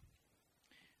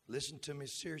 Listen to me,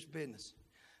 serious business.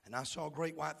 And I saw a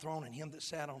great white throne and Him that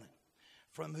sat on it,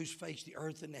 from whose face the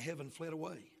earth and the heaven fled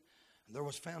away. And there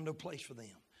was found no place for them.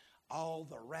 All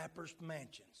the rappers'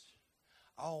 mansions,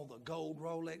 all the gold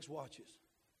Rolex watches.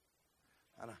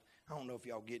 And I don't know if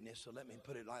y'all getting this, so let me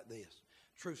put it like this.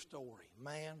 True story.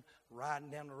 Man riding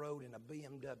down the road in a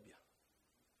BMW.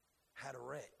 Had a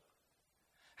wreck.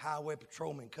 Highway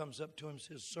patrolman comes up to him and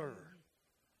says, "Sir,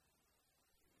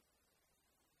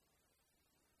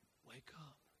 wake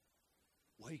up.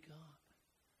 Wake up."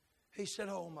 He said,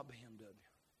 "Oh, my BMW.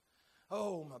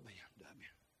 Oh, my BMW.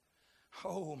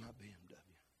 Oh, my BMW."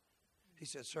 He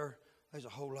said, "Sir, there's a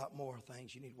whole lot more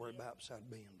things you need to worry about beside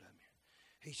BMW."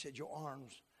 He said, "Your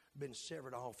arm's been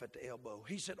severed off at the elbow."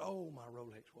 He said, "Oh, my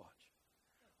Rolex watch.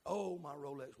 Oh, my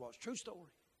Rolex watch." True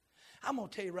story. I'm going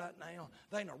to tell you right now,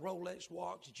 there ain't a Rolex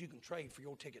watch that you can trade for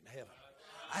your ticket to heaven.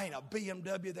 I ain't a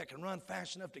BMW that can run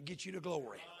fast enough to get you to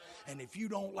glory. And if you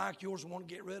don't like yours and want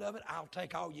to get rid of it, I'll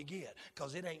take all you get,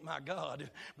 because it ain't my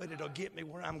God, but it'll get me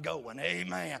where I'm going.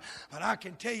 Amen. But I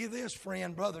can tell you this,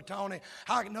 friend, Brother Tony,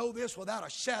 I know this without a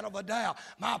shadow of a doubt.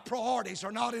 My priorities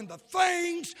are not in the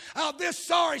things of this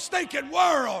sorry, stinking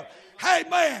world.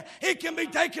 Amen. It can be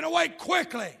taken away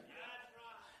quickly.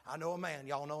 I know a man,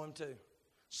 y'all know him too.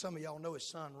 Some of y'all know his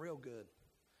son real good.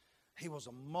 He was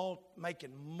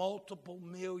making multiple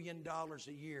 $1 million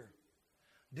a year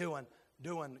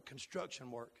doing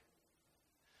construction work.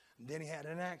 And then he had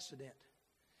an accident,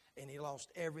 and he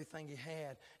lost everything he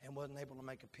had and wasn't able to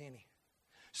make a penny.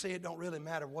 See, it don't really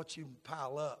matter what you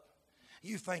pile up.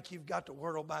 You think you've got the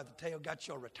world by the tail, got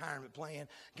your retirement plan,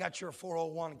 got your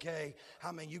 401k.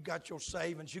 I mean, you got your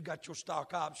savings, you got your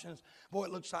stock options. Boy,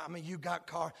 it looks like, you got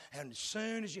car. And as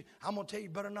soon as I'm going to tell you,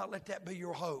 you better not let that be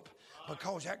your hope,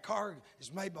 because that car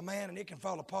is made by man and it can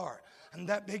fall apart. And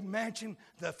that big mansion,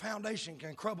 the foundation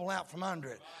can crumble out from under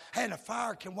it. And the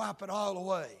fire can wipe it all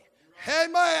away.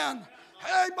 Amen.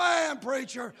 Amen,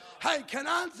 preacher. Hey, can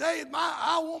I say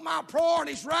I want my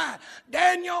priorities right?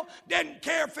 Daniel didn't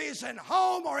care if he's in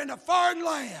home or in a foreign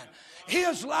land.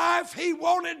 His life, he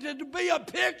wanted it to be a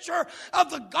picture of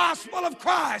the gospel of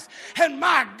Christ. And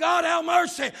my God, have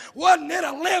mercy, wasn't it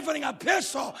a living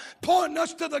epistle pointing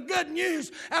us to the good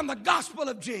news and the gospel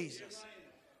of Jesus?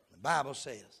 The Bible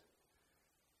says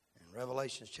in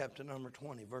Revelation chapter number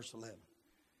 20, verse 11,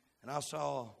 and I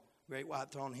saw great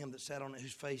white throne, him that sat on it,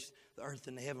 whose face the earth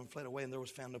and the heaven fled away, and there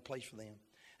was found no place for them.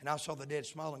 And I saw the dead,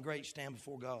 small and great, stand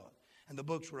before God. And the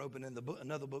books were open, and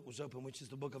another book was open, which is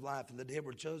the book of life. And the dead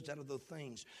were judged out of the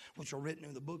things which are written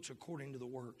in the books according to the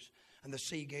works. And the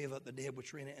sea gave up the dead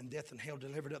which were in it, and death and hell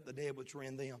delivered up the dead which were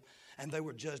in them. And they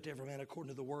were judged every man according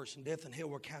to the works. And death and hell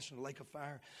were cast into the lake of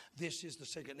fire. This is the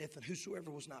second death. And whosoever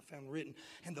was not found written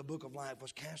in the book of life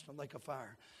was cast in the lake of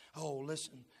fire. Oh,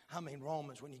 listen,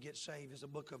 Romans, when you get saved, is a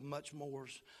book of much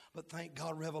mores. But thank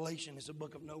God, Revelation is a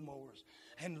book of no mores.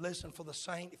 And listen, for the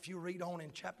saint, if you read on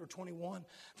in chapter 21,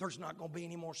 there's not going to be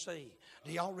any more sea.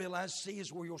 Do y'all realize sea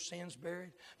is where your sin's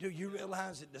buried? Do you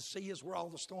realize that the sea is where all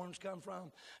the storms come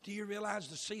from? Do you realize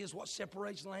the sea is what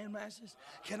separates land masses?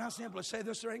 Can I simply say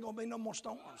this? There ain't going to be no more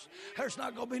storms. There's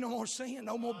not going to be no more sin,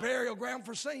 no more burial ground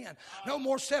for sin, no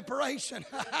more separation.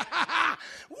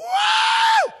 Woo!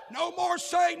 No more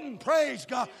Satan. Praise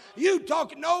God. You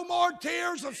talking no more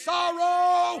tears of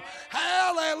sorrow.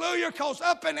 Hallelujah. Because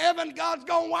up in heaven, God's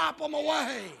going to wipe them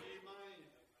away.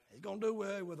 He's going to do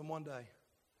away with them one day.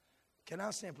 Can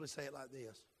I simply say it like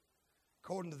this?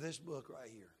 According to this book right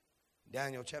here,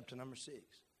 Daniel chapter number 6,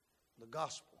 the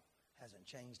gospel hasn't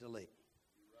changed a lick.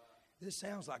 This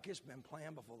sounds like it's been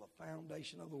planned before the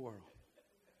foundation of the world.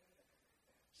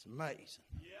 It's amazing.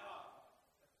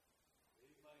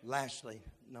 Lastly,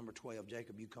 number 12,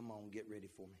 Jacob, you come on, get ready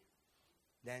for me.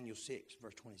 Daniel 6,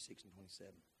 verse 26 and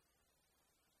 27.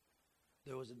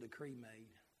 There was a decree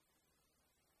made.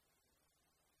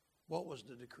 What was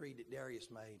the decree that Darius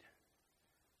made?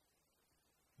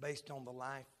 Based on the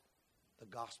life, the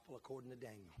gospel according to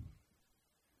Daniel.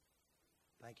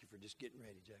 Thank you for just getting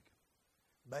ready, Jacob.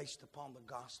 Based upon the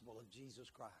gospel of Jesus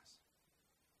Christ,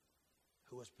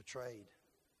 who was betrayed,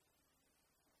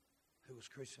 who was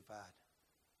crucified.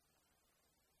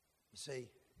 You see,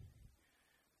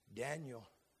 Daniel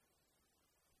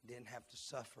didn't have to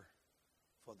suffer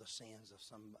for the sins of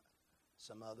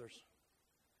some others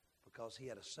because he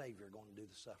had a Savior going to do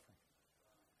the suffering.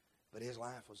 But his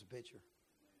life was a picture.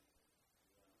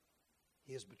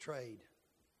 He is betrayed,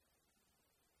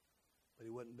 but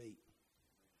he wasn't beat.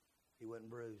 He wasn't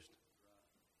bruised.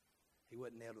 He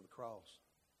wasn't nailed to the cross.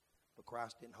 But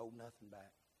Christ didn't hold nothing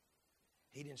back.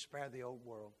 He didn't spare the old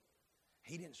world.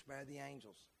 He didn't spare the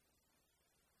angels.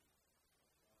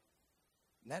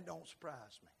 And that don't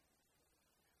surprise me.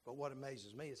 But what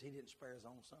amazes me is he didn't spare his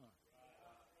own son,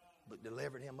 but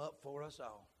delivered him up for us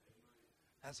all.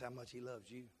 That's how much he loves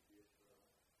you.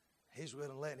 He's willing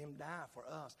to let him die for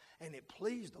us. And it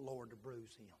pleased the Lord to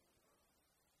bruise him.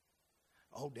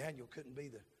 Oh, Daniel couldn't be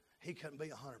 100%.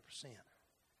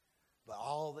 But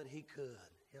all that he could,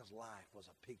 his life was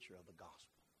a picture of the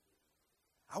gospel.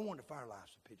 I wonder if our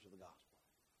life's a picture of the gospel.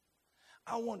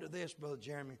 I wonder this, Brother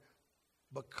Jeremy,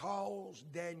 because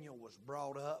Daniel was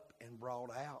brought up and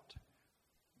brought out,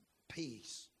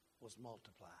 peace was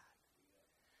multiplied.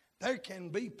 There can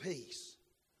be peace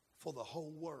for the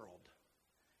whole world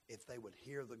if they would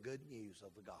hear the good news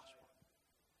of the gospel.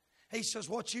 He says,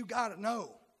 what you got to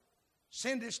know,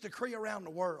 send this decree around the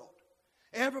world.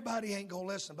 Everybody ain't going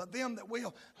to listen, but them that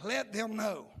will, let them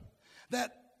know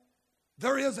that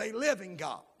there is a living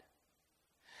God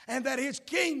and that his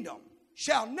kingdom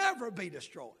shall never be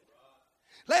destroyed.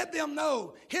 Let them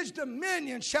know his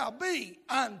dominion shall be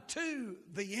unto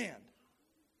the end.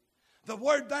 The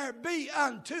word there, be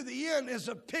unto the end, is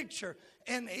a picture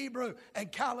in Hebrew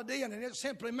and Chaldean, and it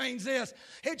simply means this: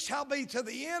 it shall be to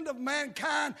the end of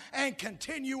mankind and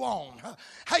continue on.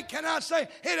 Hey, can I say,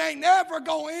 it ain't never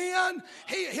going to end.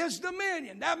 His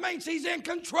dominion, that means he's in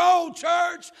control,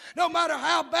 church. No matter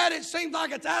how bad it seems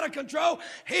like it's out of control,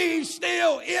 he's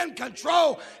still in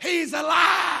control. He's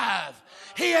alive.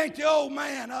 He ain't the old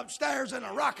man upstairs in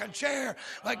a rocking chair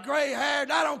with gray hair.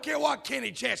 I don't care what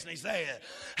Kenny Chesney said.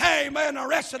 Hey, man, the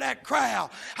rest of that crowd,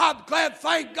 I'm glad,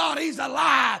 thank God, he's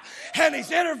alive. And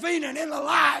he's intervening in the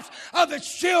lives of his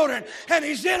children. And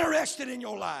he's interested in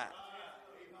your life.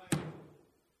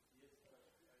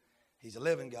 He's a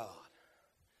living God.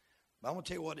 But I'm going to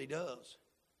tell you what he does.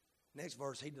 Next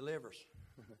verse, he delivers.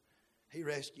 He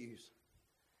rescues.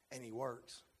 And he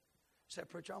works. Said,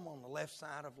 preacher, I'm on the left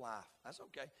side of life. That's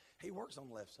okay. He works on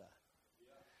the left side.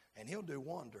 And he'll do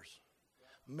wonders.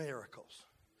 miracles,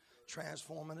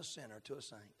 transforming a sinner to a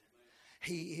saint.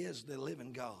 He is the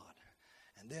living God.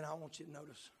 And then I want you to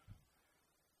notice,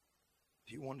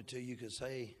 if you wanted to, you could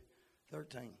say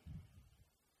 13.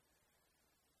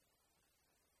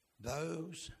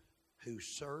 Those who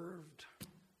served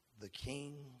the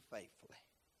king faithfully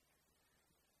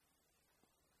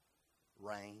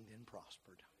reigned and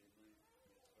prospered.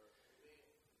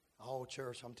 Oh,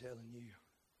 church, I'm telling you,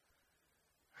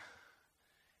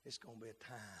 it's going to be a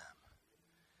time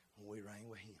when we reign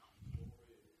with him.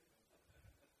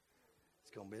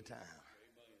 It's going to be a time.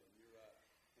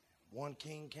 One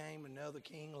king came, another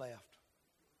king left.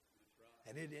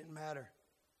 And it didn't matter.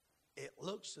 It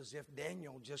looks as if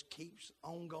Daniel just keeps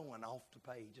on going off the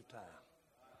page of time.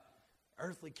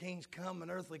 Earthly kings come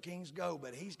and earthly kings go,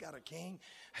 but he's got a king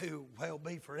who will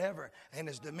be forever, and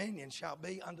his dominion shall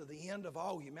be unto the end of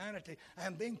all humanity,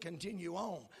 and then continue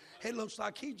on. It looks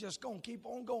like he's just going to keep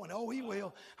on going. Oh, he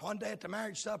will. One day at the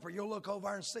marriage supper, you'll look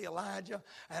over and see Elijah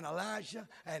and Elisha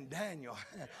and Daniel.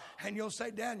 And you'll say,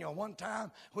 Daniel, one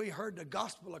time we heard the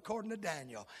gospel according to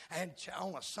Daniel, and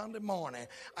on a Sunday morning,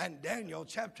 and Daniel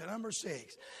chapter number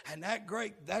 6. And that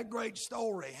great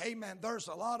story, amen, there's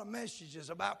a lot of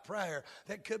messages about prayer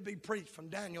that could be preached from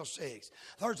Daniel 6.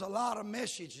 There's a lot of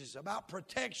messages about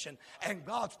protection and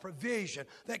God's provision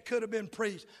that could have been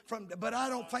preached from, but I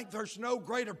don't think there's no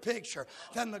greater picture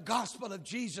than the gospel of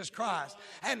Jesus Christ.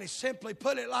 And he simply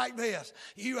put it like this: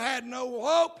 you had no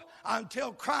hope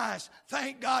until Christ,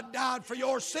 thank God, died for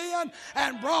your sin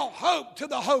and brought hope to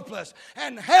the hopeless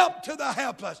and help to the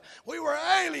helpless. We were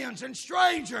aliens and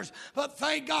strangers, but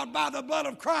thank God by the blood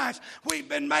of Christ we've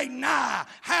been made nigh.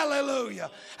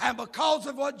 Hallelujah. And because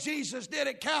of what Jesus did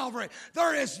at Calvary,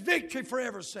 there is victory for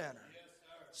every sinner.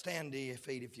 Stand to your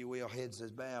feet, if you will, heads is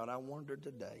bowed. I wonder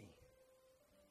today,